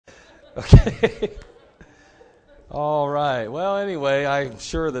Okay. All right. Well, anyway, I'm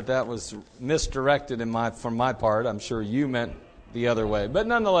sure that was misdirected from my part. I'm sure you meant the other way. But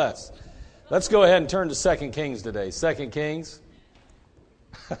nonetheless, let's go ahead and turn to 2 Kings today. 2 Kings.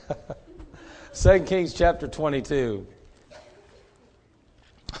 2 Kings chapter 22.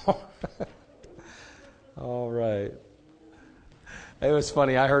 All right. It was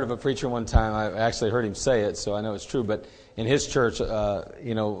funny. I heard of a preacher one time. I actually heard him say it, so I know it's true. But in his church,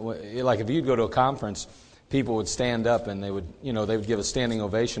 like if you'd go to a conference, people would stand up and they would give a standing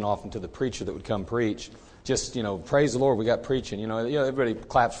ovation often to the preacher that would come preach. Just, praise the Lord, we got preaching. Everybody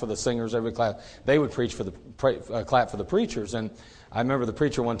claps for the singers. Everybody claps. They would clap for the preachers. And I remember the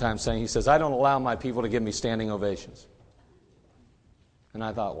preacher one time saying, he says, "I don't allow my people to give me standing ovations." And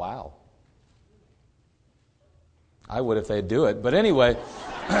I thought, wow. I would if they'd do it. But anyway,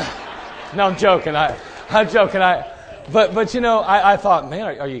 no, I'm joking. I'm joking. But I thought,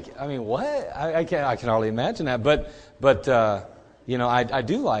 man, are you? I mean, what? I can hardly imagine that. But I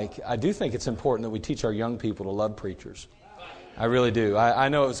do think it's important that we teach our young people to love preachers. I really do. I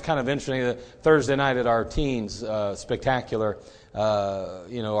know it was kind of interesting that Thursday night at our teens spectacular.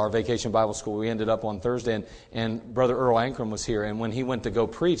 Our vacation Bible school, we ended up on Thursday, and Brother Earl Ankrum was here, and when he went to go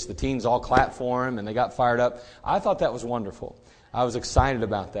preach, the teens all clapped for him, and they got fired up. I thought that was wonderful. I was excited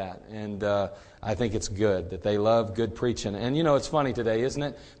about that, and I think it's good that they love good preaching. And it's funny today, isn't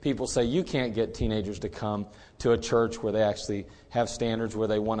it? People say you can't get teenagers to come to a church where they actually have standards, where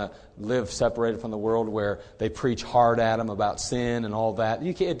they want to live separated from the world, where they preach hard at them about sin and all that.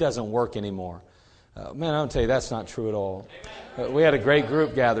 It doesn't work anymore. Man, I'll tell you, that's not true at all. We had a great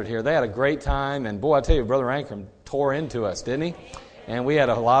group gathered here. They had a great time, and boy, I tell you, Brother Ankrum tore into us, didn't he? And we had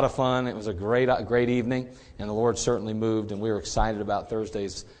a lot of fun. It was a great evening, and the Lord certainly moved, and we were excited about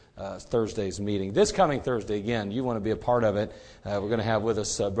Thursday's meeting. This coming Thursday, again, you want to be a part of it. We're going to have with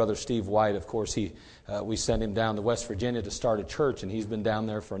us Brother Steve White. Of course, we sent him down to West Virginia to start a church, and he's been down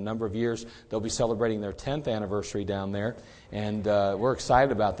there for a number of years. They'll be celebrating their 10th anniversary down there, and we're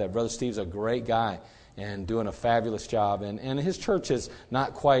excited about that. Brother Steve's a great guy and doing a fabulous job. And his church is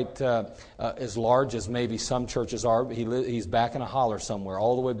not quite as large as maybe some churches are, but he's back in a holler somewhere,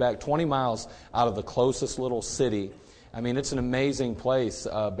 all the way back 20 miles out of the closest little city. I mean, it's an amazing place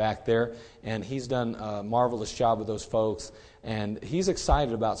back there, and he's done a marvelous job with those folks. And he's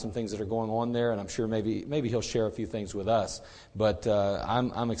excited about some things that are going on there, and I'm sure maybe he'll share a few things with us. But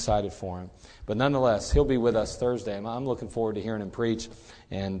I'm excited for him. But nonetheless, he'll be with us Thursday. I'm looking forward to hearing him preach,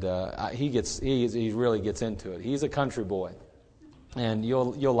 and he really gets into it. He's a country boy, and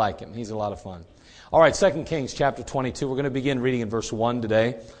you'll like him. He's a lot of fun. All right, 2 Kings chapter 22. We're going to begin reading in verse 1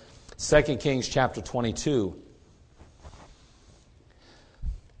 today. 2 Kings chapter 22.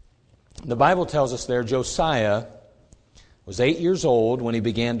 The Bible tells us there, Josiah was 8 years old when he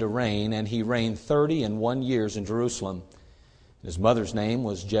began to reign, and he reigned 31 years in Jerusalem. His mother's name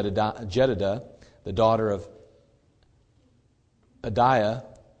was Jedidah, the daughter of Adiah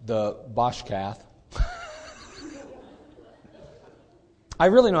the Boshkath. I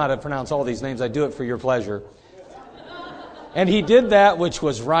really know how to pronounce all these names. I do it for your pleasure. And he did that which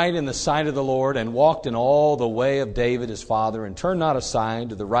was right in the sight of the Lord, and walked in all the way of David his father, and turned not aside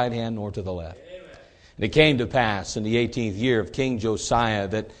to the right hand nor to the left. And it came to pass in the 18th year of King Josiah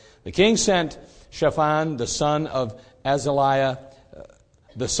that the king sent Shaphan the son of Azaliah,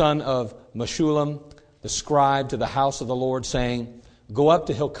 the son of Meshullam, the scribe, to the house of the Lord, saying, "Go up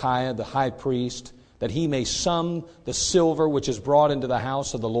to Hilkiah the high priest, that he may sum the silver which is brought into the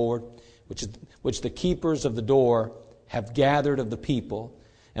house of the Lord, which the keepers of the door have gathered of the people,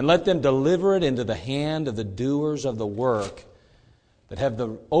 and let them deliver it into the hand of the doers of the work that have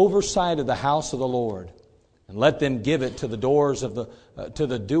the oversight of the house of the Lord, and let them give it to the doers of to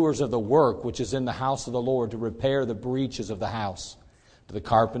the doers of the work which is in the house of the Lord, to repair the breaches of the house, to the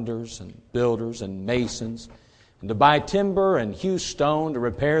carpenters and builders and masons, and to buy timber and hew stone to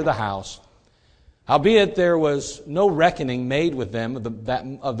repair the house. Howbeit there was no reckoning made with them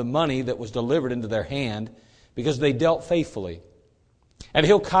of the money that was delivered into their hand, because they dealt faithfully. And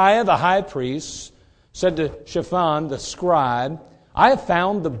Hilkiah the high priest said to Shaphan the scribe, I have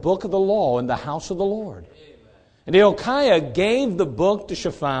found the book of the law in the house of the Lord. And Hilkiah gave the book to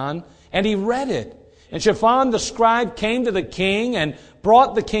Shaphan, and he read it. And Shaphan the scribe came to the king and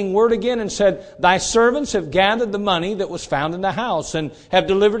brought the king word again and said, Thy servants have gathered the money that was found in the house, and have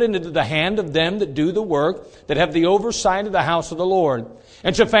delivered it into the hand of them that do the work, that have the oversight of the house of the Lord.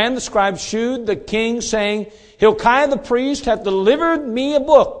 And Shaphan the scribe shewed the king, saying, Hilkiah the priest hath delivered me a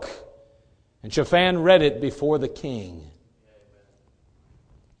book. And Shaphan read it before the king.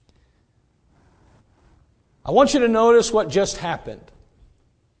 I want you to notice what just happened.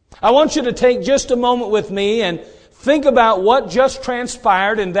 I want you to take just a moment with me and think about what just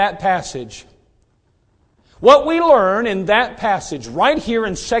transpired in that passage. What we learn in that passage right here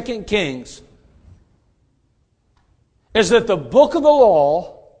in 2 Kings is that the book of the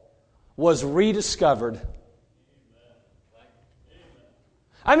law was rediscovered.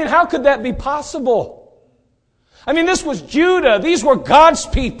 I mean, how could that be possible? I mean, this was Judah. These were God's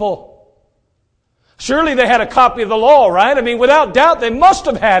people. Surely they had a copy of the law, right? I mean, without doubt, they must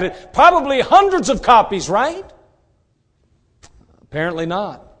have had it. Probably hundreds of copies, right? Apparently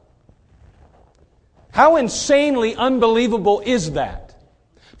not. How insanely unbelievable is that?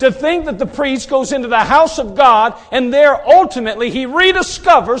 To think that the priest goes into the house of God and there ultimately he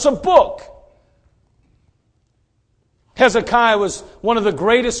rediscovers a book. Hezekiah was one of the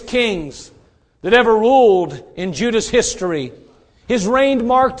greatest kings that ever ruled in Judah's history. His reign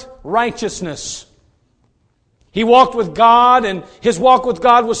marked righteousness. He walked with God, and his walk with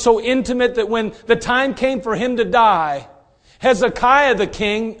God was so intimate that when the time came for him to die, Hezekiah the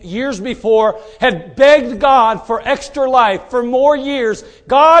king, years before, had begged God for extra life, for more years.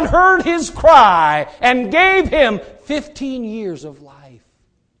 God heard his cry and gave him 15 years of life.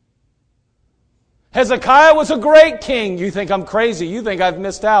 Hezekiah was a great king. You think I'm crazy. You think I've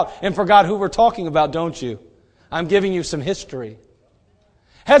missed out and forgot who we're talking about, don't you? I'm giving you some history.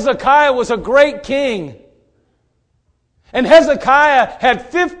 Hezekiah was a great king. And Hezekiah had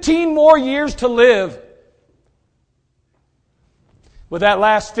 15 more years to live. With that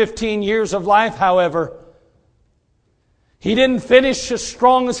last 15 years of life, however, he didn't finish as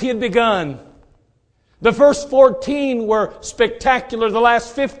strong as he had begun. The first 14 were spectacular. The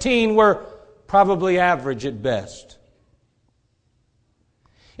last 15 were probably average at best.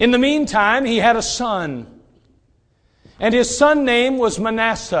 In the meantime, he had a son. And his son's name was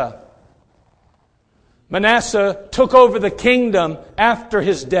Manasseh. Manasseh took over the kingdom after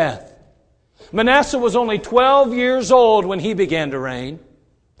his death. Manasseh was only 12 years old when he began to reign.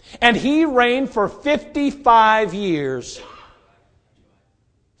 And he reigned for 55 years.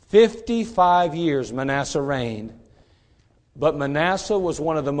 55 years Manasseh reigned. But Manasseh was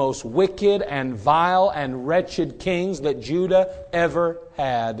one of the most wicked and vile and wretched kings that Judah ever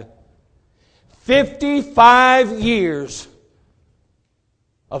had. 55 years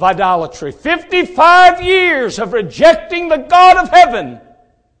of idolatry. 55 years of rejecting the God of heaven.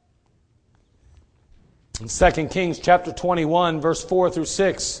 In 2 Kings chapter 21, verse 4 through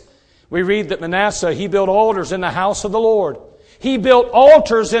 6, we read that Manasseh, he built altars in the house of the Lord. He built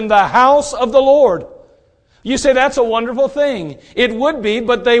altars in the house of the Lord. You say that's a wonderful thing. It would be,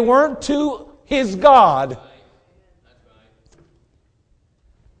 but they weren't to his God.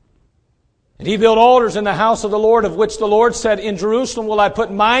 And he built altars in the house of the Lord, of which the Lord said, in Jerusalem will I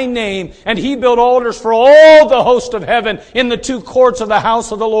put my name. And he built altars for all the host of heaven in the two courts of the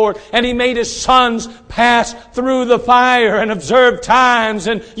house of the Lord. And he made his sons pass through the fire and observed times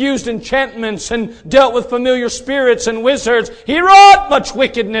and used enchantments and dealt with familiar spirits and wizards. He wrought much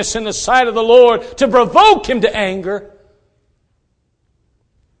wickedness in the sight of the Lord to provoke him to anger.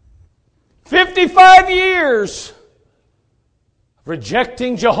 55 years.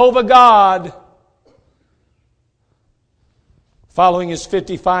 Rejecting Jehovah God. Following his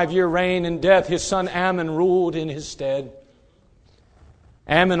 55-year reign and death, his son Amon ruled in his stead.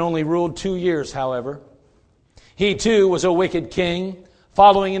 Amon only ruled 2 years, however. He too was a wicked king,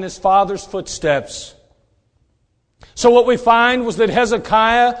 following in his father's footsteps. So what we find was that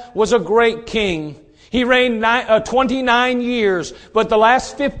Hezekiah was a great king. He reigned 29 years, but the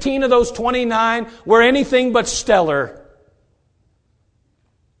last 15 of those 29 were anything but stellar.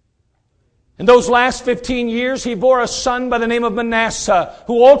 In those last 15 years, he bore a son by the name of Manasseh,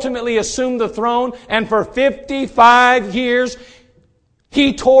 who ultimately assumed the throne, and for 55 years,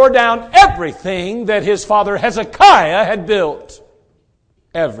 he tore down everything that his father Hezekiah had built.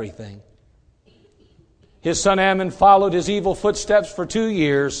 Everything. His son Amon followed his evil footsteps for 2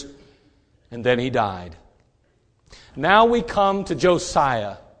 years, and then he died. Now we come to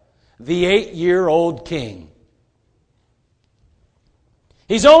Josiah, the 8-year-old king.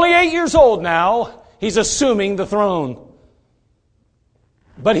 He's only 8 years old now. He's assuming the throne.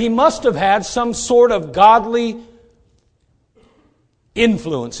 But he must have had some sort of godly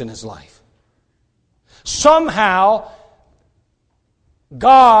influence in his life. Somehow,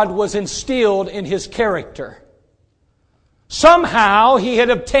 God was instilled in his character. Somehow, he had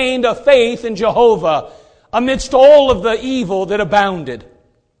obtained a faith in Jehovah amidst all of the evil that abounded.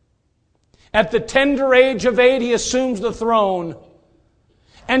 At the tender age of 8, he assumes the throne.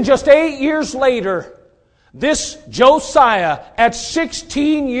 And just 8 years later, this Josiah, at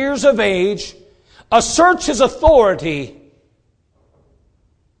 16 years of age, asserts his authority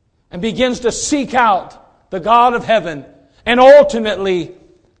and begins to seek out the God of heaven and ultimately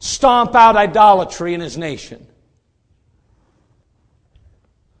stomp out idolatry in his nation.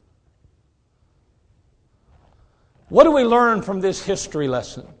 What do we learn from this history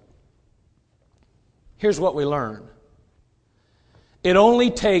lesson? Here's what we learn. It only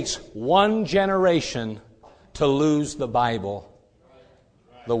takes one generation to lose the Bible,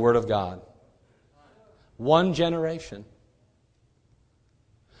 the Word of God. One generation.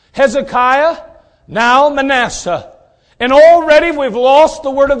 Hezekiah, now Manasseh. And already we've lost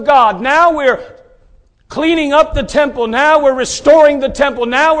the Word of God. Now we're cleaning up the temple. Now we're restoring the temple.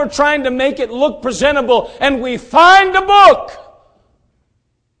 Now we're trying to make it look presentable. And we find a book.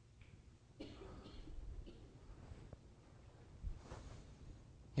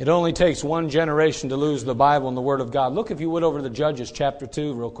 It only takes one generation to lose the Bible and the Word of God. Look, if you would, over to Judges chapter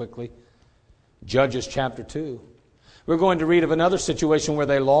 2 real quickly. Judges chapter 2. We're going to read of another situation where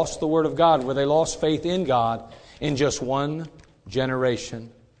they lost the Word of God, where they lost faith in God in just one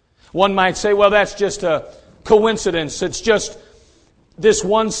generation. One might say, well, that's just a coincidence. It's just this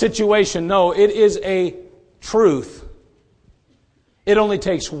one situation. No, it is a truth. It only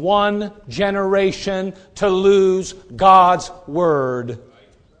takes one generation to lose God's Word.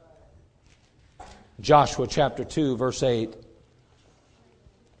 Joshua chapter 2, verse 8.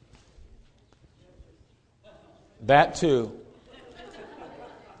 That too.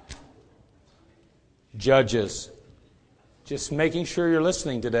 Judges. Just making sure you're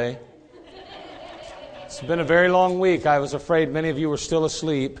listening today. It's been a very long week. I was afraid many of you were still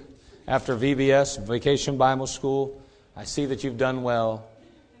asleep after VBS, Vacation Bible School. I see that you've done well.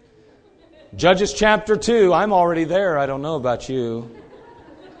 Judges chapter 2. I'm already there. I don't know about you.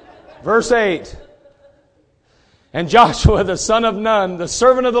 Verse 8. And Joshua the son of Nun, the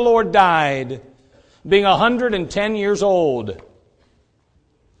servant of the Lord, died, being 110 years old.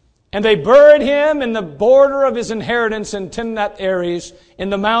 And they buried him in the border of his inheritance in Timnath-Ares, in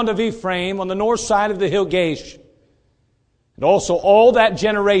the mount of Ephraim, on the north side of the hill Gaish. And also all that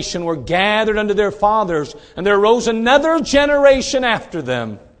generation were gathered unto their fathers, and there arose another generation after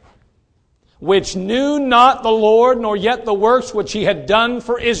them, which knew not the Lord, nor yet the works which he had done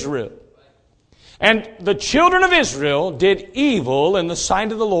for Israel. And the children of Israel did evil in the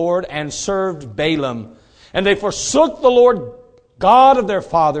sight of the Lord and served Balaam. And they forsook the Lord God of their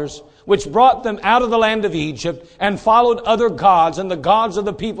fathers, which brought them out of the land of Egypt, and followed other gods and the gods of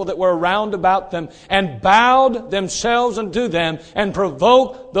the people that were around about them, and bowed themselves unto them, and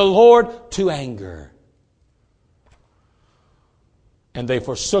provoked the Lord to anger. And they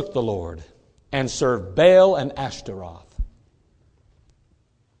forsook the Lord and served Baal and Ashtaroth.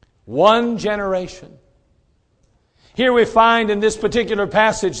 One generation. Here we find in this particular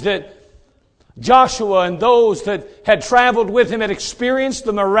passage that Joshua and those that had traveled with him had experienced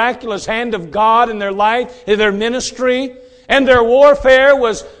the miraculous hand of God in their life, in their ministry, and their warfare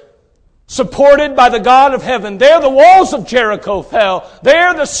was supported by the God of heaven. There the walls of Jericho fell.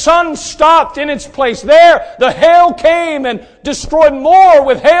 There the sun stopped in its place. There the hail came and destroyed more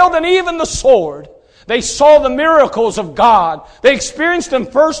with hail than even the sword. They saw the miracles of God. They experienced them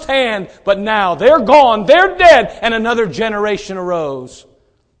firsthand, but now they're gone, they're dead, and another generation arose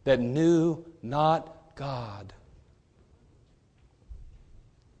that knew not God.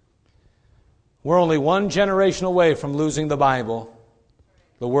 We're only one generation away from losing the Bible,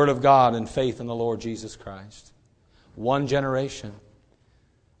 the Word of God, and faith in the Lord Jesus Christ. One generation.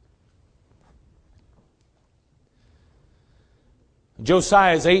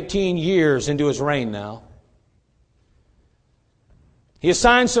 Josiah is 18 years into his reign now. He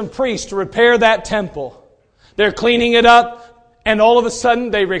assigned some priests to repair that temple. They're cleaning it up, and all of a sudden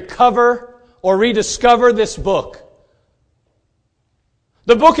they recover or rediscover this book.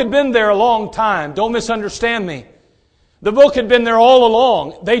 The book had been there a long time. Don't misunderstand me. The book had been there all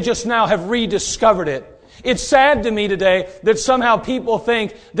along. They just now have rediscovered it. It's sad to me today that somehow people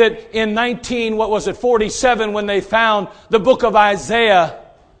think that in 47, when they found the book of Isaiah,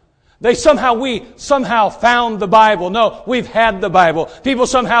 we somehow found the Bible. No, we've had the Bible. People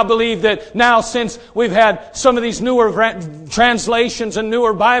somehow believe that now, since we've had some of these newer translations and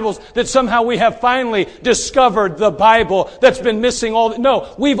newer Bibles, that somehow we have finally discovered the Bible that's been missing all.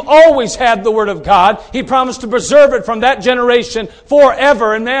 No, we've always had the Word of God. He promised to preserve it from that generation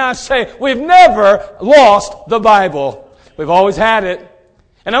forever. And may I say, we've never lost the Bible. We've always had it.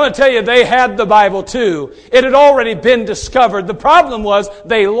 And I'm going to tell you, they had the Bible too. It had already been discovered. The problem was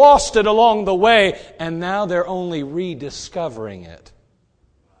they lost it along the way, and now they're only rediscovering it.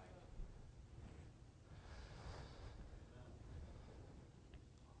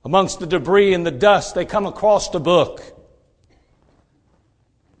 Amongst the debris and the dust, they come across the book.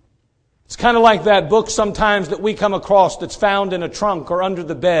 It's kind of like that book sometimes that we come across that's found in a trunk or under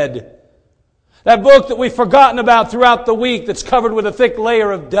the bed. That book that we've forgotten about throughout the week that's covered with a thick layer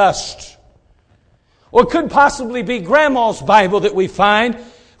of dust. Or it could possibly be Grandma's Bible that we find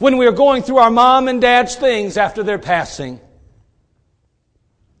when we are going through our mom and dad's things after their passing.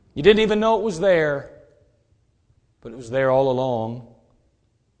 You didn't even know it was there, but it was there all along.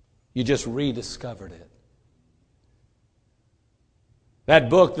 You just rediscovered it.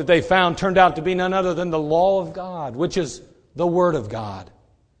 That book that they found turned out to be none other than the law of God, which is the Word of God.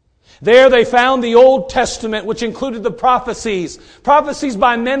 There they found the Old Testament, which included the prophecies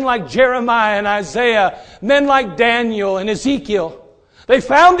by men like Jeremiah and Isaiah, men like Daniel and Ezekiel. They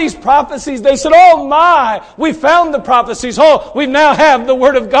found these prophecies. They said, oh my, we found the prophecies. Oh, we now have the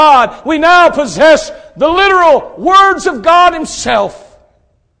Word of God. We now possess the literal words of God Himself.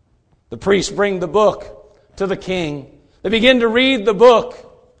 The priests bring the book to the king. They begin to read the book.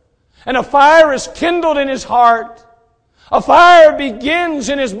 And a fire is kindled in his heart. A fire begins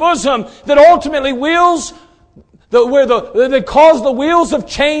in his bosom that ultimately that cause the wheels of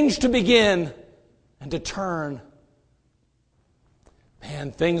change to begin and to turn.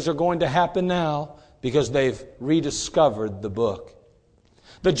 Man, things are going to happen now because they've rediscovered the book.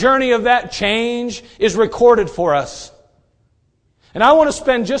 The journey of that change is recorded for us. And I want to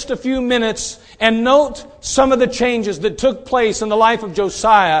spend just a few minutes and note some of the changes that took place in the life of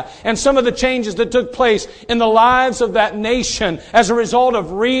Josiah and some of the changes that took place in the lives of that nation as a result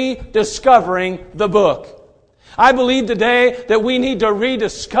of rediscovering the book. I believe today that we need to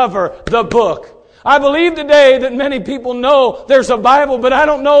rediscover the book. I believe today that many people know there's a Bible, but I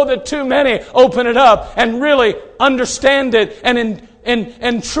don't know that too many open it up and really understand it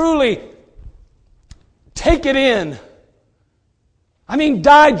and truly take it in. I mean,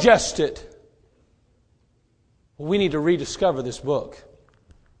 digest it. We need to rediscover this book.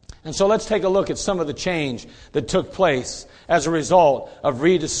 And so let's take a look at some of the change that took place as a result of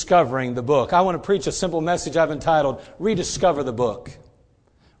rediscovering the book. I want to preach a simple message I've entitled, Rediscover the Book.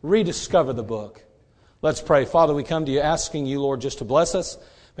 Rediscover the book. Let's pray. Father, we come to you asking you, Lord, just to bless us.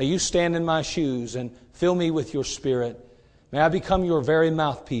 May you stand in my shoes and fill me with your Spirit. May I become your very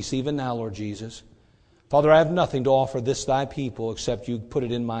mouthpiece even now, Lord Jesus. Father, I have nothing to offer this thy people except you put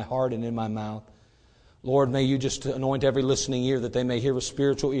it in my heart and in my mouth. Lord, may you just anoint every listening ear that they may hear with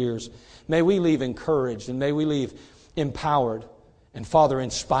spiritual ears. May we leave encouraged and may we leave empowered and, Father,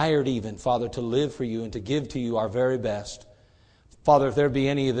 inspired even, Father, to live for you and to give to you our very best. Father, if there be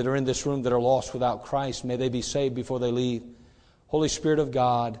any that are in this room that are lost without Christ, may they be saved before they leave. Holy Spirit of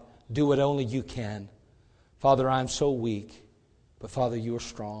God, do what only you can. Father, I am so weak, but Father, you are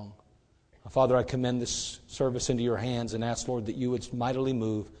strong. Father, I commend this service into your hands and ask, Lord, that you would mightily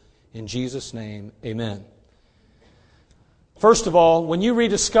move. In Jesus' name, amen. First of all, when you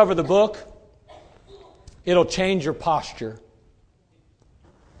rediscover the book, it'll change your posture.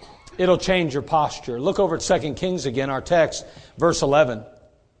 It'll change your posture. Look over at 2 Kings again, our text, verse 11.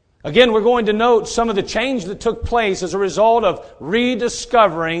 Again, we're going to note some of the change that took place as a result of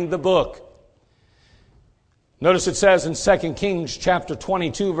rediscovering the book. Notice it says in 2 Kings chapter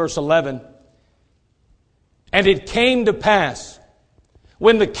 22, verse 11, and it came to pass,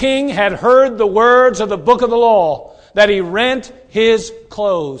 when the king had heard the words of the book of the law, that he rent his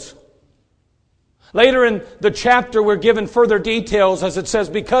clothes. Later in the chapter we're given further details as it says,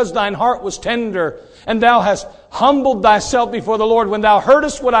 because thine heart was tender, and thou hast humbled thyself before the Lord, when thou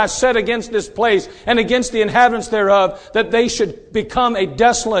heardest what I said against this place and against the inhabitants thereof, that they should become a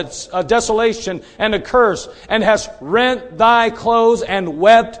desolation and a curse, and hast rent thy clothes and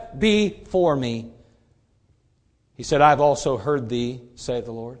wept before me. He said, I've also heard thee, saith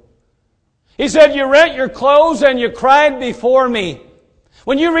the Lord. He said, you rent your clothes and you cried before me.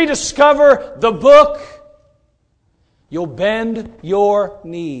 When you rediscover the book, you'll bend your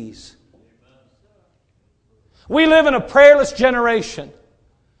knees. We live in a prayerless generation.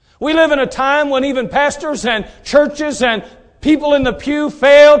 We live in a time when even pastors and churches and people in the pew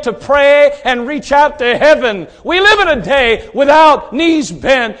fail to pray and reach out to heaven. We live in a day without knees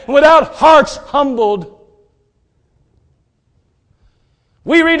bent, without hearts humbled.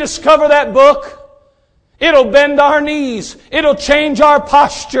 We rediscover that book, it'll bend our knees. It'll change our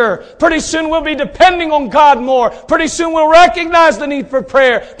posture. Pretty soon we'll be depending on God more. Pretty soon we'll recognize the need for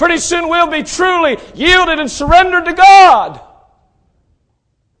prayer. Pretty soon we'll be truly yielded and surrendered to God.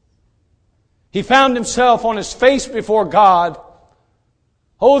 He found himself on his face before God.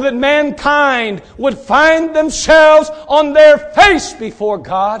 Oh, that mankind would find themselves on their face before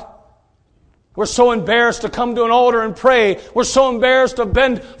God. We're so embarrassed to come to an altar and pray. We're so embarrassed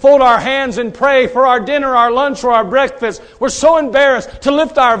to fold our hands and pray for our dinner, our lunch, or our breakfast. We're so embarrassed to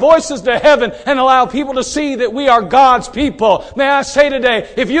lift our voices to heaven and allow people to see that we are God's people. May I say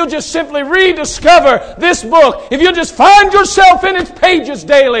today, if you just simply rediscover this book, if you just find yourself in its pages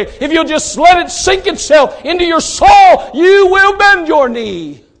daily, if you just let it sink itself into your soul, you will bend your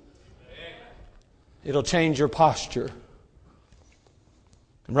knee. It'll change your posture.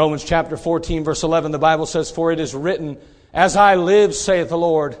 In Romans chapter 14, verse 11, the Bible says, "For it is written, As I live, saith the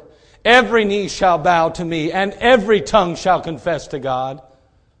Lord, every knee shall bow to me, and every tongue shall confess to God."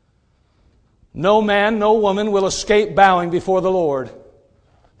 No man, no woman will escape bowing before the Lord.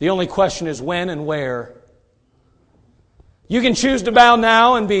 The only question is when and where. You can choose to bow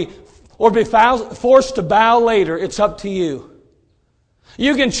now and be forced to bow later. It's up to you.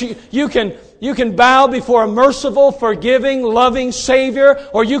 You can bow before a merciful, forgiving, loving Savior,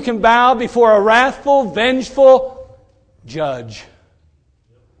 or you can bow before a wrathful, vengeful judge.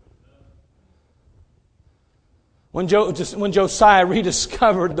 When Josiah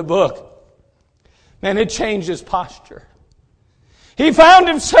rediscovered the book, man, it changed his posture. He found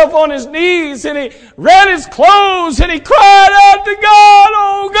himself on his knees and he rent his clothes and he cried out to God,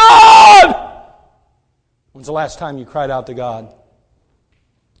 "Oh God!" When's the last time you cried out to God?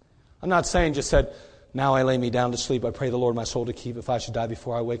 I'm not saying just said, "Now I lay me down to sleep. I pray the Lord my soul to keep. If I should die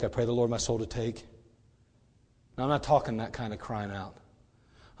before I wake, I pray the Lord my soul to take." Now, I'm not talking that kind of crying out.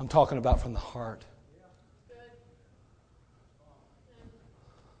 I'm talking about from the heart.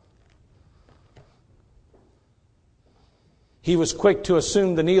 He was quick to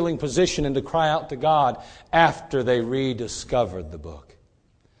assume the kneeling position and to cry out to God after they rediscovered the book.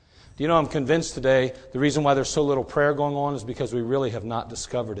 Do you know, I'm convinced today the reason why there's so little prayer going on is because we really have not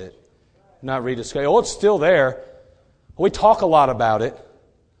discovered it. Not rediscovered. Oh, it's still there. We talk a lot about it,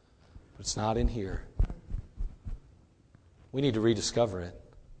 but it's not in here. We need to rediscover it.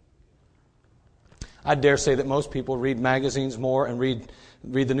 I dare say that most people read magazines more and read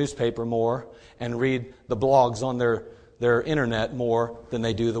the newspaper more and read the blogs on their internet more than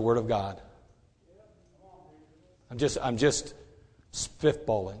they do the Word of God. I'm just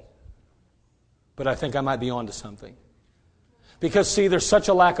spitballing. But I think I might be onto something. Because, see, there's such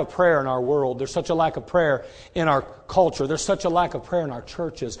a lack of prayer in our world. There's such a lack of prayer in our culture. There's such a lack of prayer in our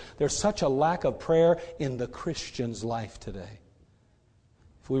churches. There's such a lack of prayer in the Christian's life today.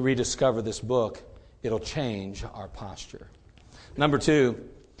 If we rediscover this book, it'll change our posture. Number 2,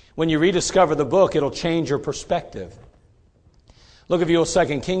 when you rediscover the book, it'll change your perspective. Look, if you will,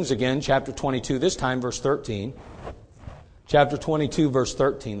 2 Kings again, chapter 22, this time, verse 13. Chapter 22, verse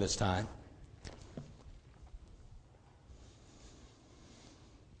 13 this time.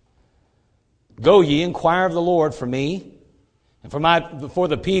 "Go ye, inquire of the Lord for me, and for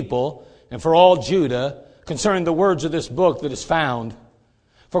the people, and for all Judah, concerning the words of this book that is found.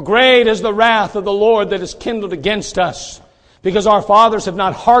 For great is the wrath of the Lord that is kindled against us, because our fathers have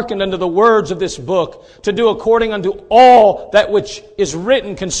not hearkened unto the words of this book, to do according unto all that which is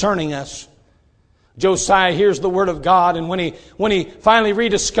written concerning us." Josiah hears the word of God, and when he finally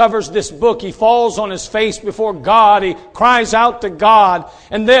rediscovers this book, he falls on his face before God. He cries out to God.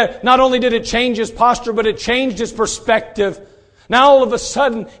 And there, not only did it change his posture, but it changed his perspective. Now all of a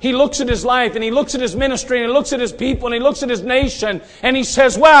sudden, he looks at his life, and he looks at his ministry, and he looks at his people, and he looks at his nation, and he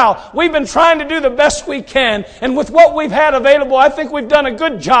says, "Wow, we've been trying to do the best we can, and with what we've had available, I think we've done a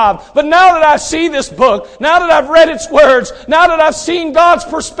good job. But now that I see this book, now that I've read its words, now that I've seen God's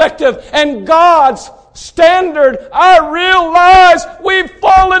perspective and God's standard, I realize we've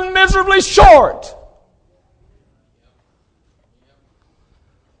fallen miserably short."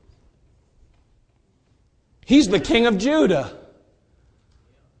 He's the king of Judah.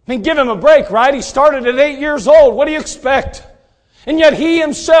 I mean, give him a break, right? He started at 8 years old. What do you expect? And yet he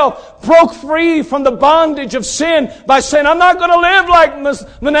himself broke free from the bondage of sin by saying, "I'm not going to live like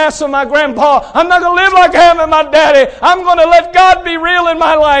Manasseh, my grandpa. I'm not going to live like Hammond, my daddy. I'm going to let God be real in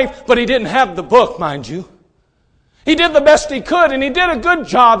my life." But he didn't have the book, mind you. He did the best he could, and he did a good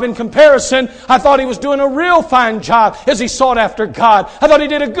job in comparison. I thought he was doing a real fine job as he sought after God. I thought he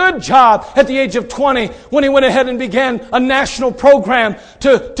did a good job at the age of 20 when he went ahead and began a national program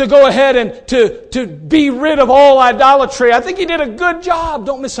to go ahead and to be rid of all idolatry. I think he did a good job.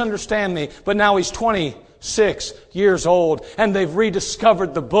 Don't misunderstand me. But now he's 26 years old, and they've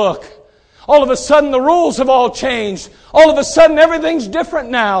rediscovered the book. All of a sudden, the rules have all changed. All of a sudden, everything's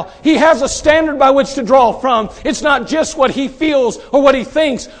different now. He has a standard by which to draw from. It's not just what he feels or what he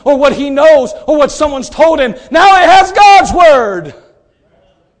thinks or what he knows or what someone's told him. Now he has God's Word.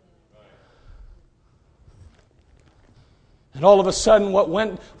 And all of a sudden,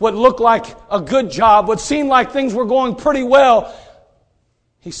 what looked like a good job, what seemed like things were going pretty well,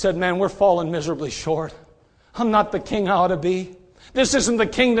 he said, man, we're falling miserably short. I'm not the king I ought to be. This isn't the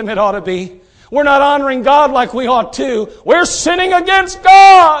kingdom it ought to be. We're not honoring God like we ought to. We're sinning against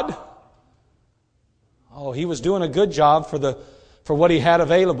God. Oh, he was doing a good job for what he had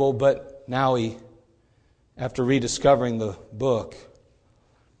available, but now after rediscovering the book,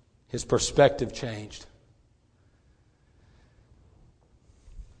 his perspective changed.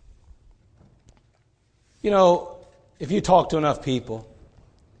 You know, if you talk to enough people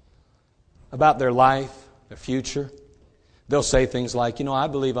about their life, their future, they'll say things like, you know, I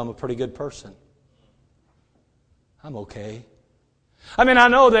believe I'm a pretty good person. I'm okay. I mean, I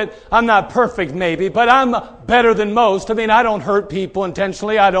know that I'm not perfect maybe, but I'm better than most. I mean, I don't hurt people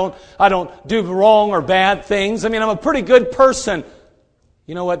intentionally. I don't do wrong or bad things. I mean, I'm a pretty good person.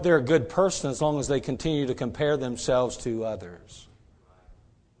 You know what? They're a good person as long as they continue to compare themselves to others.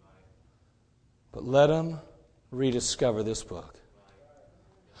 But let them rediscover this book.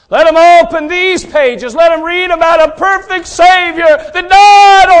 Let them open these pages. Let them read about a perfect Savior that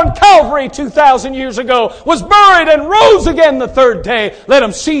died on Calvary 2,000 years ago, was buried and rose again the third day. Let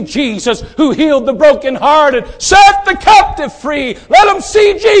them see Jesus who healed the brokenhearted, set the captive free. Let them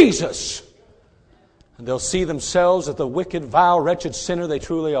see Jesus. And they'll see themselves as the wicked, vile, wretched sinner they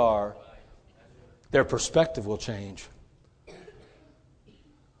truly are. Their perspective will change.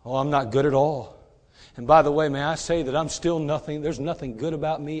 Oh, I'm not good at all. And by the way, may I say that I'm still nothing. There's nothing good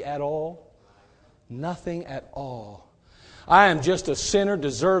about me at all. Nothing at all. I am just a sinner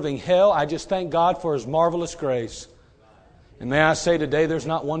deserving hell. I just thank God for His marvelous grace. And may I say today, there's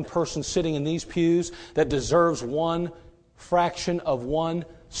not one person sitting in these pews that deserves one fraction of 1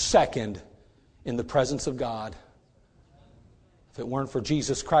 second in the presence of God. If it weren't for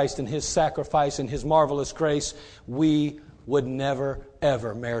Jesus Christ and His sacrifice and His marvelous grace, we would never,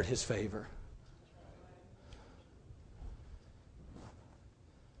 ever merit His favor.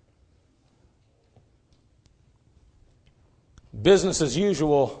 Business as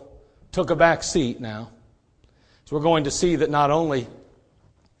usual took a back seat now. So we're going to see that not only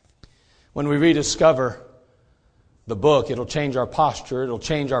when we rediscover the book, it'll change our posture, it'll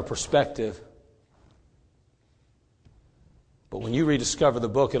change our perspective. But when you rediscover the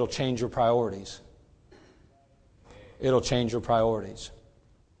book, it'll change your priorities. It'll change your priorities.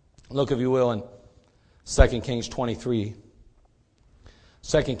 Look, if you will, in 2 Kings 23.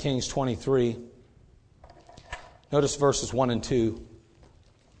 2 Kings 23. Notice verses 1 and 2.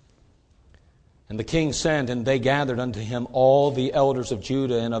 And the king sent, and they gathered unto him all the elders of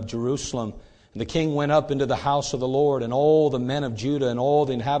Judah and of Jerusalem. And the king went up into the house of the Lord, and all the men of Judah and all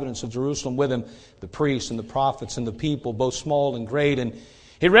the inhabitants of Jerusalem with him, the priests and the prophets and the people, both small and great. And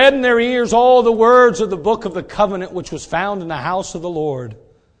he read in their ears all the words of the book of the covenant which was found in the house of the Lord.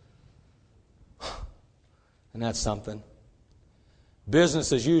 And that's something.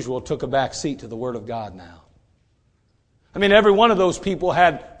 Business as usual took a back seat to the Word of God now. I mean, every one of those people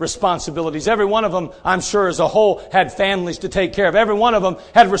had responsibilities. Every one of them, I'm sure as a whole, had families to take care of. Every one of them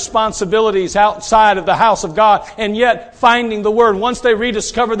had responsibilities outside of the house of God. And yet, finding the Word, once they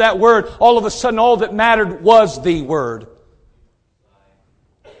rediscovered that Word, all of a sudden all that mattered was the Word.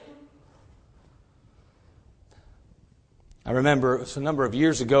 I remember, it was a number of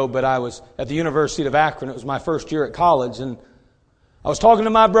years ago, but I was at the University of Akron. It was my first year at college. And I was talking to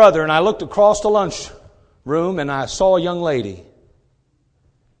my brother, and I looked across the lunch room, and I saw a young lady.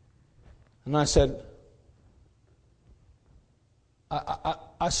 And I said,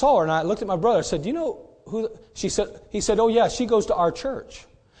 I saw her, and I looked at my brother. I said, do you know who she said? He said, oh yeah, she goes to our church.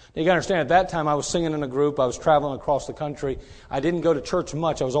 Now, you got to understand, at that time I was singing in a group. I was traveling across the country. I didn't go to church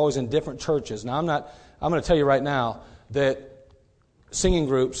much. I was always in different churches. Now, I'm going to tell you right now that singing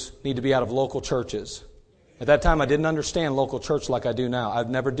groups need to be out of local churches. At that time, I didn't understand local church like I do now. I'd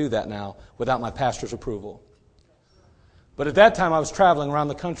never do that now without my pastor's approval. But at that time, I was traveling around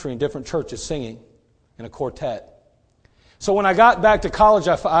the country in different churches singing in a quartet. So when I got back to college,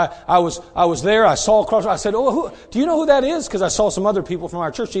 I was there. I saw across. I said, "Oh, do you know who that is?" Because I saw some other people from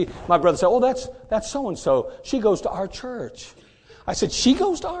our church. My brother said, "Oh, that's so and so. She goes to our church." I said, "She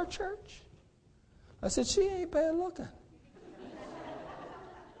goes to our church?" I said, "She ain't bad looking.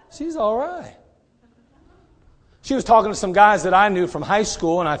 She's all right." She was talking to some guys that I knew from high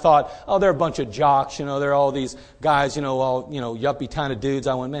school, and I thought, oh, they're a bunch of jocks, they're all these guys, all, yuppie kind of dudes.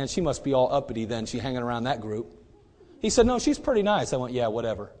 I went, man, she must be all uppity then. She's hanging around that group. He said, no, she's pretty nice. I went, yeah,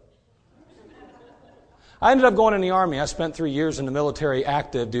 whatever. I ended up going in the Army. I spent 3 years in the military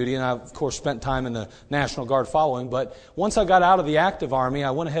active duty, and I, of course, spent time in the National Guard following. But once I got out of the active Army, I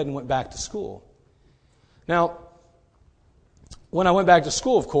went ahead and went back to school. Now, when I went back to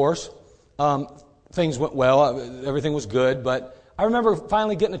school, of course, things went well. Everything was good. But I remember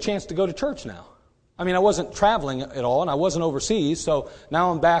finally getting a chance to go to church now. I mean, I wasn't traveling at all, and I wasn't overseas. So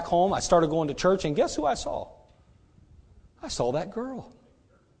now I'm back home. I started going to church, and guess who I saw? I saw that girl.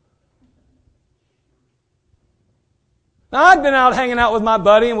 Now, I'd been out hanging out with my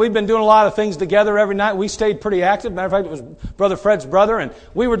buddy, and we've been doing a lot of things together every night. We stayed pretty active. Matter of fact, it was Brother Fred's brother, and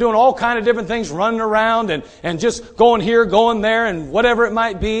we were doing all kind of different things, running around and just going here, going there, and whatever it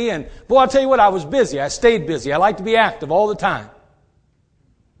might be. And, boy, I'll tell you what, I was busy. I stayed busy. I like to be active all the time.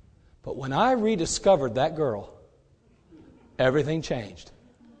 But when I rediscovered that girl, everything changed.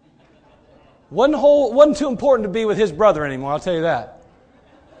 Wasn't too important to be with his brother anymore, I'll tell you that.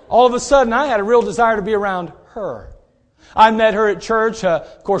 All of a sudden, I had a real desire to be around her. I met her at church.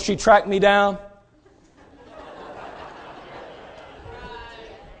 Of course, she tracked me down.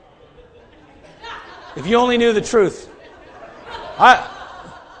 If you only knew the truth. I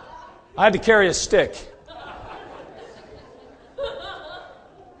had to carry a stick.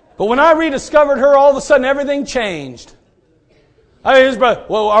 But when I rediscovered her, all of a sudden everything changed. I mean, his brother,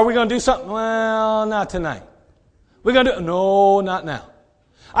 well, are we going to do something? Well, not tonight. We're going to do, no, not now.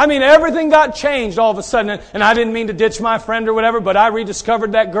 I mean, everything got changed all of a sudden. And I didn't mean to ditch my friend or whatever, but I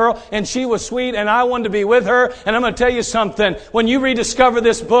rediscovered that girl, and she was sweet, and I wanted to be with her. And I'm going to tell you something. When you rediscover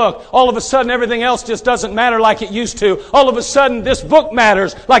this book, all of a sudden everything else just doesn't matter like it used to. All of a sudden this book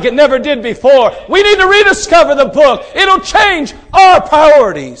matters like it never did before. We need to rediscover the book. It'll change our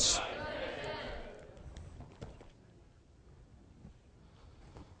priorities.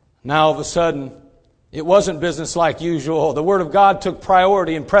 Now all of a sudden, it wasn't business like usual. The Word of God took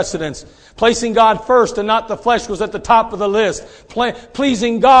priority and precedence. Placing God first and not the flesh was at the top of the list.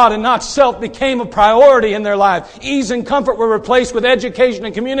 Pleasing God and not self became a priority in their life. Ease and comfort were replaced with education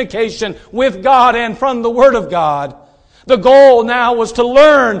and communication with God and from the Word of God. The goal now was to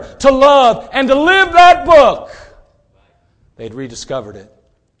learn, to love, and to live that book. They'd rediscovered it.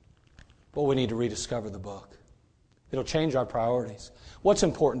 But we need to rediscover the book. It'll change our priorities. What's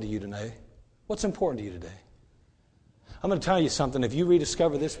important to you today? What's important to you today? I'm going to tell you something. If you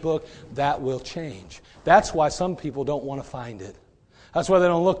rediscover this book, that will change. That's why some people don't want to find it. That's why they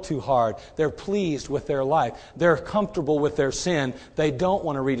don't look too hard. They're pleased with their life. They're comfortable with their sin. They don't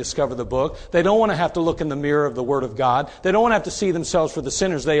want to rediscover the book. They don't want to have to look in the mirror of the Word of God. They don't want to have to see themselves for the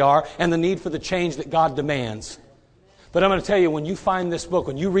sinners they are and the need for the change that God demands. But I'm going to tell you, when you find this book,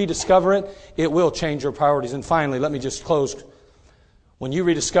 when you rediscover it, it will change your priorities. And finally, let me just close. When you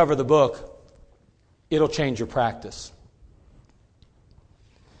rediscover the book, it'll change your practice.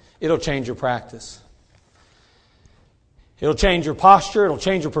 It'll change your practice. It'll change your posture. It'll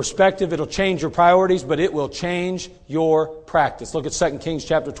change your perspective. It'll change your priorities, but it will change your practice. Look at 2 Kings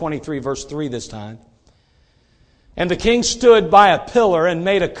chapter 23, verse 3 this time. And the king stood by a pillar and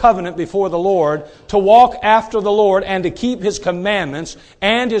made a covenant before the Lord to walk after the Lord and to keep His commandments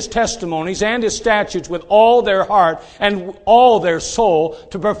and His testimonies and His statutes with all their heart and all their soul,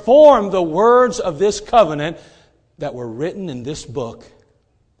 to perform the words of this covenant that were written in this book.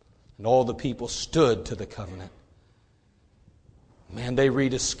 And all the people stood to the covenant. Man, they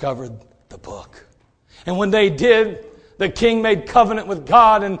rediscovered the book. And when they did, the king made covenant with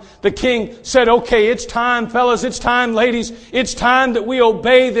God, and the king said, okay, it's time, fellas, it's time, ladies, it's time that we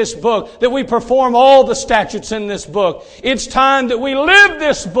obey this book, that we perform all the statutes in this book. It's time that we live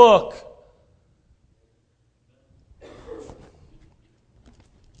this book.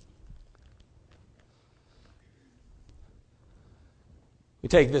 We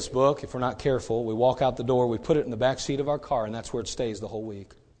take this book, if we're not careful, we walk out the door, we put it in the back seat of our car, and that's where it stays the whole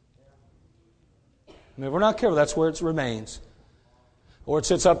week. I mean, if we're not careful, that's where it remains. Or it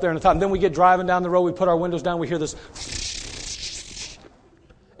sits up there on the top. And then we get driving down the road, we put our windows down, we hear this,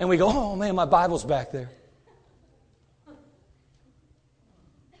 and we go, oh man, my Bible's back there.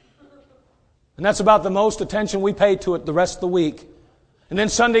 And that's about the most attention we pay to it the rest of the week. And then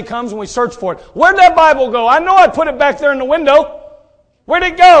Sunday comes and we search for it. Where'd that Bible go? I know I put it back there in the window. Where'd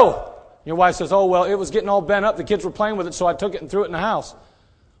it go? Your wife says, oh, well, it was getting all bent up. The kids were playing with it, so I took it and threw it in the house.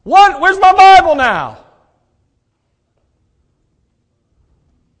 What? Where's my Bible now?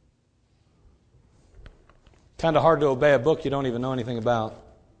 Kind of hard to obey a book you don't even know anything about.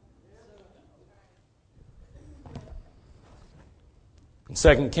 In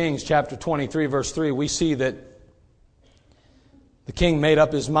 2 Kings chapter 23, verse 3, we see that the king made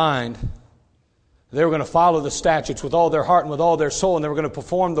up his mind. They were going to follow the statutes with all their heart and with all their soul, and they were going to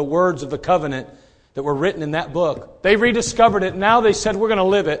perform the words of the covenant that were written in that book. They rediscovered it. Now they said, we're going to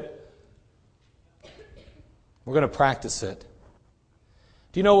live it. We're going to practice it.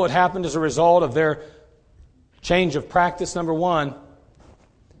 Do you know what happened as a result of their Change of practice, number one.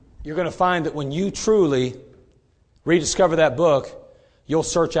 You're going to find that when you truly rediscover that book, you'll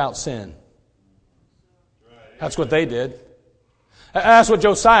search out sin. That's what they did. That's what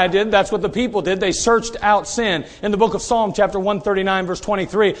Josiah did. That's what the people did. They searched out sin. In the book of Psalm, chapter 139, verse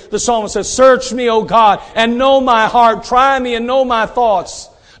 23, the psalmist says, "Search me, O God, and know my heart. Try me and know my thoughts."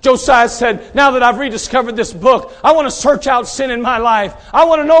 Josiah said, now that I've rediscovered this book, I want to search out sin in my life. I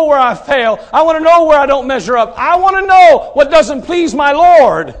want to know where I fail. I want to know where I don't measure up. I want to know what doesn't please my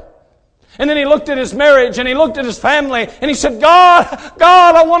Lord. And then he looked at his marriage and he looked at his family and he said, God,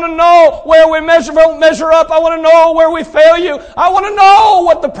 I want to know where we don't measure up. I want to know where we fail you. I want to know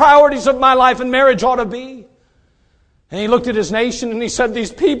what the priorities of my life and marriage ought to be. And he looked at his nation and he said,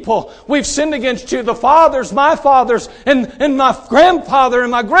 these people, we've sinned against you. The fathers, my fathers, and my grandfather and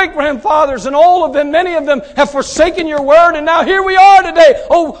my great-grandfathers and all of them, many of them have forsaken your word. And now here we are today.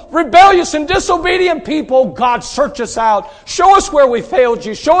 Oh, rebellious and disobedient people. God, search us out. Show us where we failed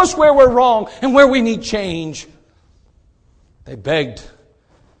you. Show us where we're wrong and where we need change. They begged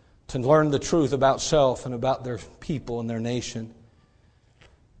to learn the truth about self and about their people and their nation.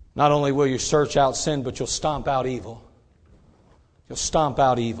 Not only will you search out sin, but you'll stomp out evil. You'll stomp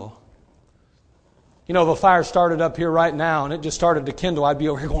out evil. You know, if a fire started up here right now and it just started to kindle, I'd be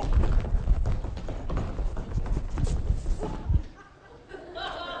over here going...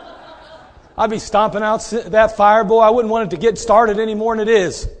 I'd be stomping out that fire, boy. I wouldn't want it to get started any more than it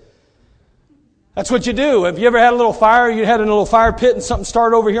is. That's what you do. Have you ever had a little fire? You had a little fire pit and something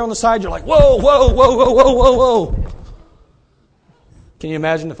started over here on the side. You're like, whoa, whoa, whoa, whoa, whoa, whoa, whoa. Can you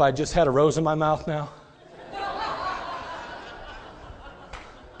imagine if I just had a rose in my mouth now?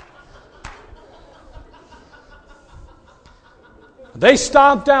 They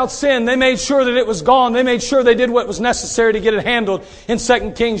stomped out sin. They made sure that it was gone. They made sure they did what was necessary to get it handled. In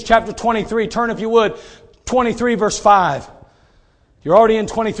 2 Kings chapter 23, turn if you would, 23 verse 5. You're already in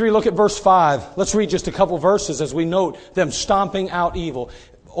 23, look at verse 5. Let's read just a couple verses as we note them stomping out evil.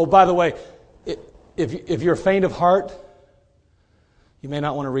 Oh, by the way, if you're faint of heart, you may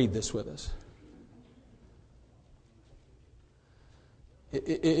not want to read this with us.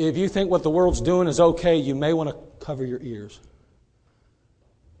 If you think what the world's doing is okay, you may want to cover your ears.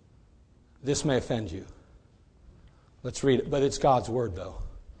 This may offend you. Let's read it, but it's God's word though.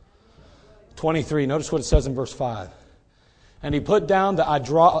 23, notice what it says in verse 5. And he put down the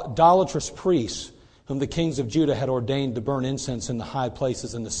idolatrous priests whom the kings of Judah had ordained to burn incense in the high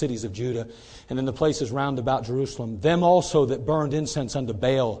places in the cities of Judah and in the places round about Jerusalem. Them also that burned incense unto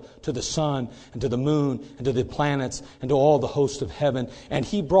Baal, to the sun, and to the moon, and to the planets, and to all the host of heaven. And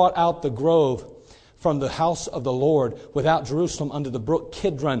he brought out the grove from the house of the Lord without Jerusalem unto the brook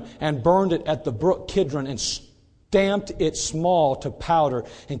Kidron, and burned it at the brook Kidron, and stamped it small to powder,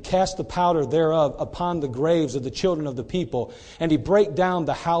 and cast the powder thereof upon the graves of the children of the people. And he brake down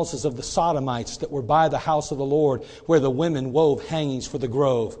the houses of the Sodomites that were by the house of the Lord, where the women wove hangings for the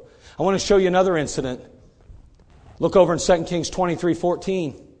grove. I want to show you another incident. Look over in 2 Kings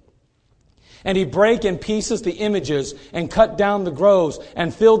 23:14. And he brake in pieces the images, and cut down the groves,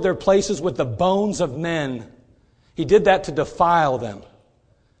 and filled their places with the bones of men. He did that to defile them.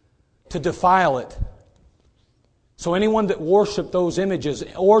 To defile it. So anyone that worshiped those images,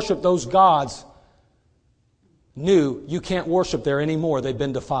 worshiped those gods, knew you can't worship there anymore. They've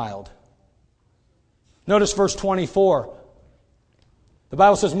been defiled. Notice verse 24. The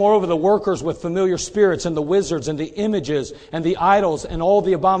Bible says, moreover, the workers with familiar spirits and the wizards and the images and the idols and all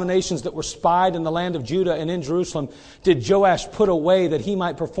the abominations that were spied in the land of Judah and in Jerusalem did Joash put away, that he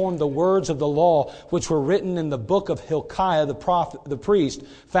might perform the words of the law which were written in the book of Hilkiah the prophet, the priest,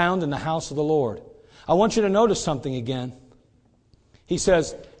 found in the house of the Lord. I want you to notice something again. He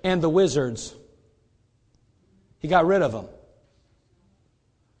says, and the wizards. He got rid of them.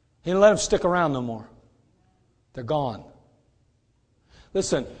 He didn't let them stick around no more. They're gone.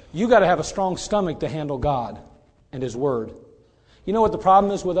 Listen, you got to have a strong stomach to handle God and His Word. You know what the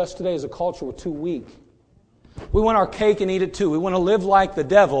problem is with us today as a culture? We're too weak. We want our cake and eat it too. We want to live like the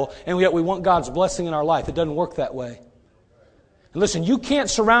devil, and yet we want God's blessing in our life. It doesn't work that way. And listen, you can't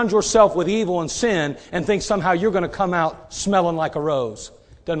surround yourself with evil and sin and think somehow you're going to come out smelling like a rose.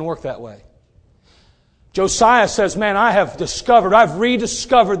 It doesn't work that way. Josiah says, man, I've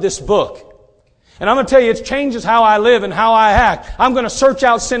rediscovered this book. And I'm going to tell you, it changes how I live and how I act. I'm going to search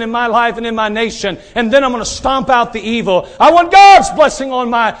out sin in my life and in my nation. And then I'm going to stomp out the evil. I want God's blessing on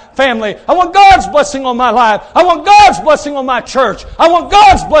my family. I want God's blessing on my life. I want God's blessing on my church. I want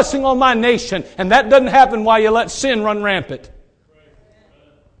God's blessing on my nation. And that doesn't happen while you let sin run rampant.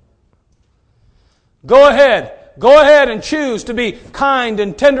 Go ahead. Go ahead and choose to be kind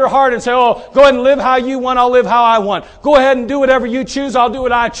and tender-hearted and say, oh, go ahead and live how you want, I'll live how I want. Go ahead and do whatever you choose, I'll do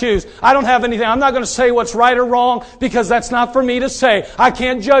what I choose. I don't have anything. I'm not going to say what's right or wrong because that's not for me to say. I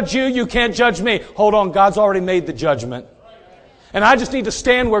can't judge you, you can't judge me. Hold on, God's already made the judgment. And I just need to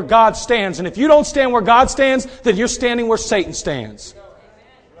stand where God stands. And if you don't stand where God stands, then you're standing where Satan stands.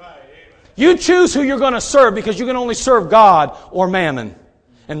 You choose who you're going to serve because you can only serve God or mammon.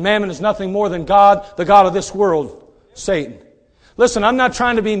 And mammon is nothing more than God, the God of this world, Satan. Listen, I'm not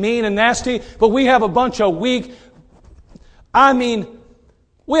trying to be mean and nasty, but we have a bunch of weak,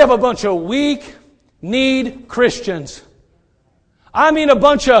 need Christians. I mean a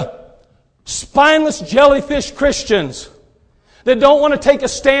bunch of spineless jellyfish Christians that don't want to take a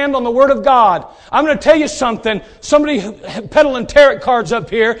stand on the Word of God. I'm going to tell you something. Somebody peddling tarot cards up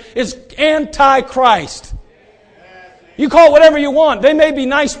here is anti-Christ. You call it whatever you want. They may be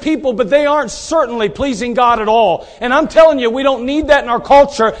nice people, but they aren't certainly pleasing God at all. And I'm telling you, we don't need that in our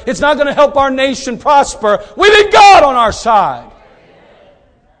culture. It's not going to help our nation prosper. We need God on our side.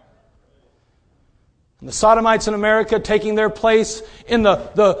 And the sodomites in America taking their place in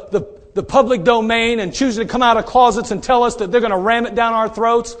the public domain and choosing to come out of closets and tell us that they're going to ram it down our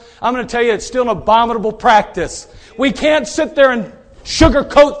throats. I'm going to tell you, it's still an abominable practice. We can't sit there and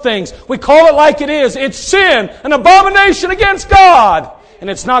sugarcoat things. We call it like it is. It's sin, an abomination against God. And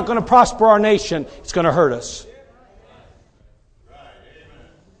it's not going to prosper our nation. It's going to hurt us.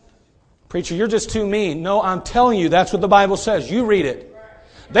 Preacher, you're just too mean. No, I'm telling you, that's what the Bible says. You read it.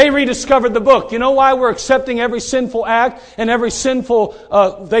 They rediscovered the book. You know why we're accepting every sinful act and every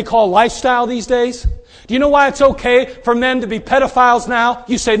sinful, they call lifestyle these days? Do you know why it's okay for men to be pedophiles now?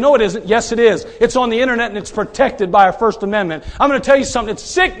 You say, no it isn't. Yes it is. It's on the internet and it's protected by our First Amendment. I'm going to tell you something. It's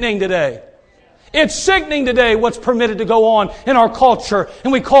sickening today. It's sickening today what's permitted to go on in our culture,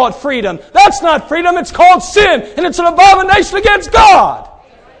 and we call it freedom. That's not freedom. It's called sin, and it's an abomination against God.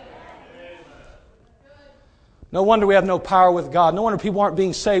 No wonder we have no power with God. No wonder people aren't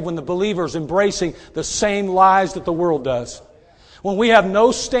being saved when the believer's embracing the same lies that the world does. When we have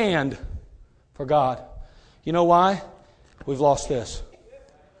no stand for God. You know why? We've lost this.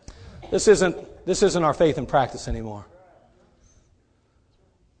 This isn't our faith and practice anymore.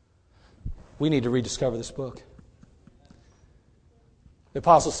 We need to rediscover this book. The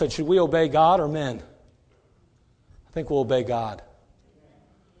apostle said, should we obey God or men? I think we'll obey God.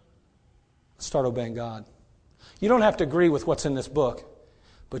 Let's start obeying God. You don't have to agree with what's in this book,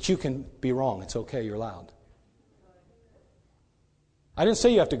 but you can be wrong. It's okay. You're allowed. I didn't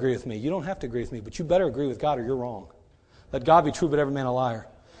say you have to agree with me. You don't have to agree with me, but you better agree with God or you're wrong. Let God be true, but every man a liar.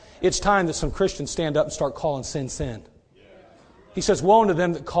 It's time that some Christians stand up and start calling sin, sin. He says, woe unto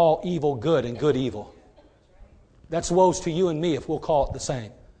them that call evil good and good evil. That's woes to you and me if we'll call it the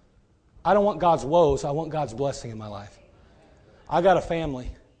same. I don't want God's woes. I want God's blessing in my life. I got a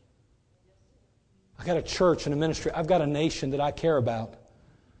family. I got a church and a ministry. I've got a nation that I care about.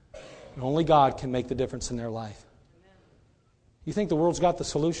 And only God can make the difference in their life. You think the world's got the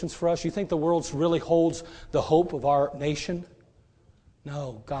solutions for us? You think the world really holds the hope of our nation?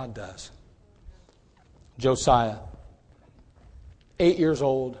 No, God does. Josiah, 8 years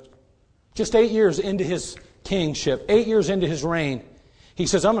old, just 8 years into his kingship, 8 years into his reign, he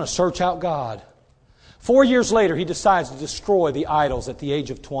says, I'm going to search out God. 4 years later, he decides to destroy the idols at the age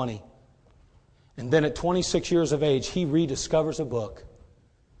of 20. And then at 26 years of age, he rediscovers a book.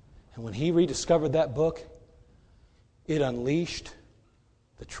 And when he rediscovered that book, it unleashed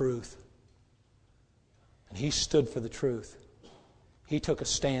the truth. And he stood for the truth. He took a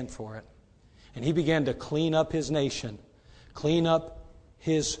stand for it. And he began to clean up his nation, clean up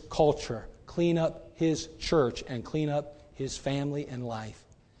his culture, clean up his church, and clean up his family and life.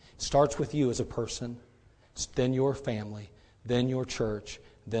 It starts with you as a person, then your family, then your church,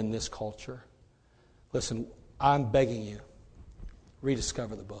 then this culture. Listen, I'm begging you,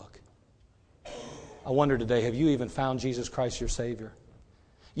 rediscover the book. I wonder today, have you even found Jesus Christ your Savior?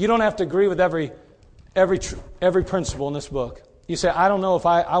 You don't have to agree with every principle in this book. You say, I don't know if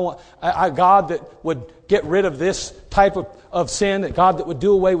I want a God that would get rid of this type of sin, a God that would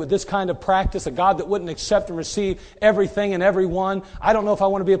do away with this kind of practice, a God that wouldn't accept and receive everything and everyone. I don't know if I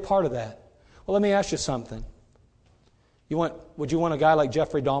want to be a part of that. Well, let me ask you something. Would you want a guy like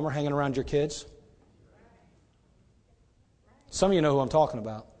Jeffrey Dahmer hanging around your kids? Some of you know who I'm talking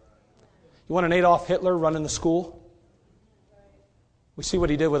about. You want an Adolf Hitler running the school? We see what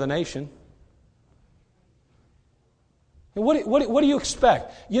he did with a nation. And what do you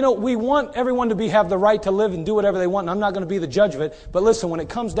expect? You know, we want everyone to have the right to live and do whatever they want, and I'm not going to be the judge of it. But listen, when it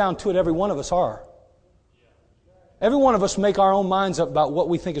comes down to it, every one of us are. Every one of us make our own minds up about what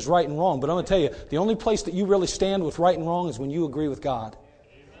we think is right and wrong. But I'm going to tell you, the only place that you really stand with right and wrong is when you agree with God.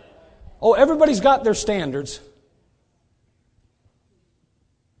 Oh, everybody's got their standards.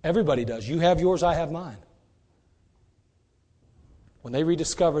 Everybody does. You have yours, I have mine. When they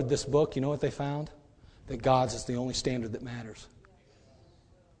rediscovered this book, you know what they found? That God's is the only standard that matters.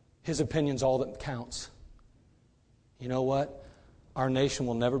 His opinion's all that counts. You know what? Our nation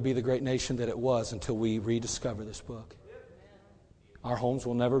will never be the great nation that it was until we rediscover this book. Our homes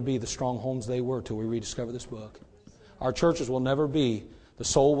will never be the strong homes they were until we rediscover this book. Our churches will never be the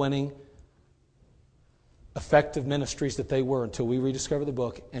soul-winning, effective ministries that they were until we rediscover the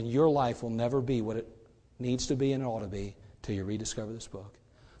book. And your life will never be what it needs to be and it ought to be until you rediscover this book.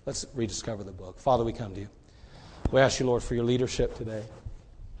 Let's rediscover the book. Father, we come to you. We ask you, Lord, for your leadership today.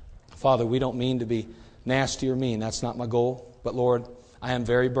 Father, we don't mean to be nasty or mean. That's not my goal. But Lord, I am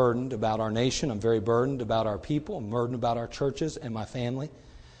very burdened about our nation. I'm very burdened about our people. I'm burdened about our churches and my family.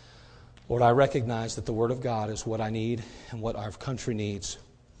 Lord, I recognize that the Word of God is what I need and what our country needs,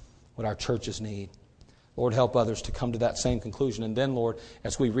 what our churches need. Lord, help others to come to that same conclusion. And then, Lord,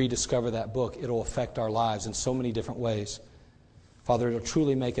 as we rediscover that book, it'll affect our lives in so many different ways. Father, it'll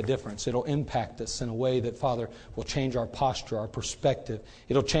truly make a difference. It'll impact us in a way that, Father, will change our posture, our perspective.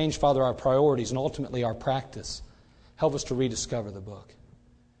 It'll change, Father, our priorities and ultimately our practice. Help us to rediscover the book.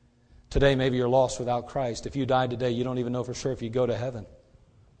 Today, maybe you're lost without Christ. If you died today, you don't even know for sure if you go to heaven.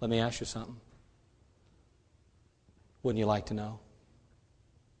 Let me ask you something. Wouldn't you like to know?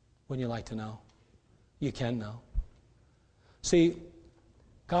 Wouldn't you like to know? You can know. See,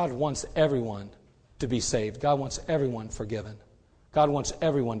 God wants everyone to be saved. God wants everyone forgiven. God wants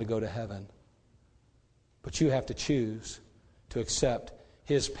everyone to go to heaven. But you have to choose to accept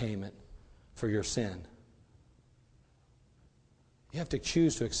His payment for your sin. You have to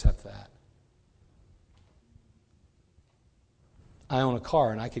choose to accept that. I own a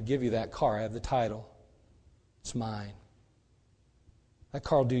car, and I could give you that car. I have the title. It's mine. That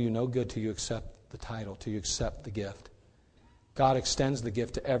car will do you no good till you accept the title, till you accept the gift. God extends the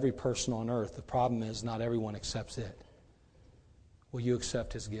gift to every person on earth. The problem is not everyone accepts it. Will you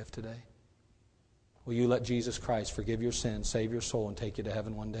accept His gift today? Will you let Jesus Christ forgive your sins, save your soul, and take you to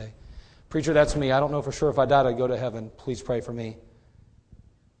heaven one day? Preacher, that's me. I don't know for sure if I died I'd go to heaven. Please pray for me.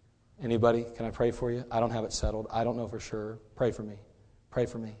 Anybody? Can I pray for you? I don't have it settled. I don't know for sure. Pray for me. Pray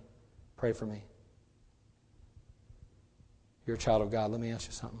for me. Pray for me. You're a child of God. Let me ask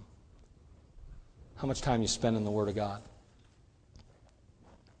you something. How much time you spend in the Word of God?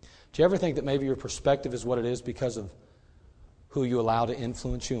 Do you ever think that maybe your perspective is what it is because of who you allow to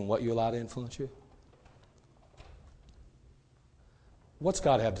influence you and what you allow to influence you? What's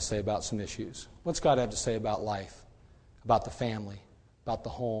God have to say about some issues? What's God have to say about life, about the family, about the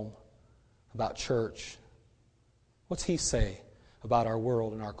home, about church? What's He say about our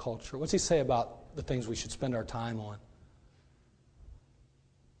world and our culture? What's He say about the things we should spend our time on?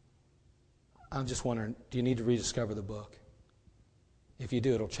 I'm just wondering, do you need to rediscover the book? If you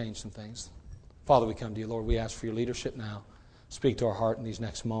do, it'll change some things. Father, we come to you, Lord. We ask for your leadership now. Speak to our heart in these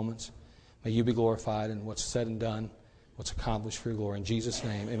next moments. May you be glorified in what's said and done, what's accomplished for your glory. In Jesus'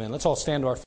 name, amen. Let's all stand to our feet.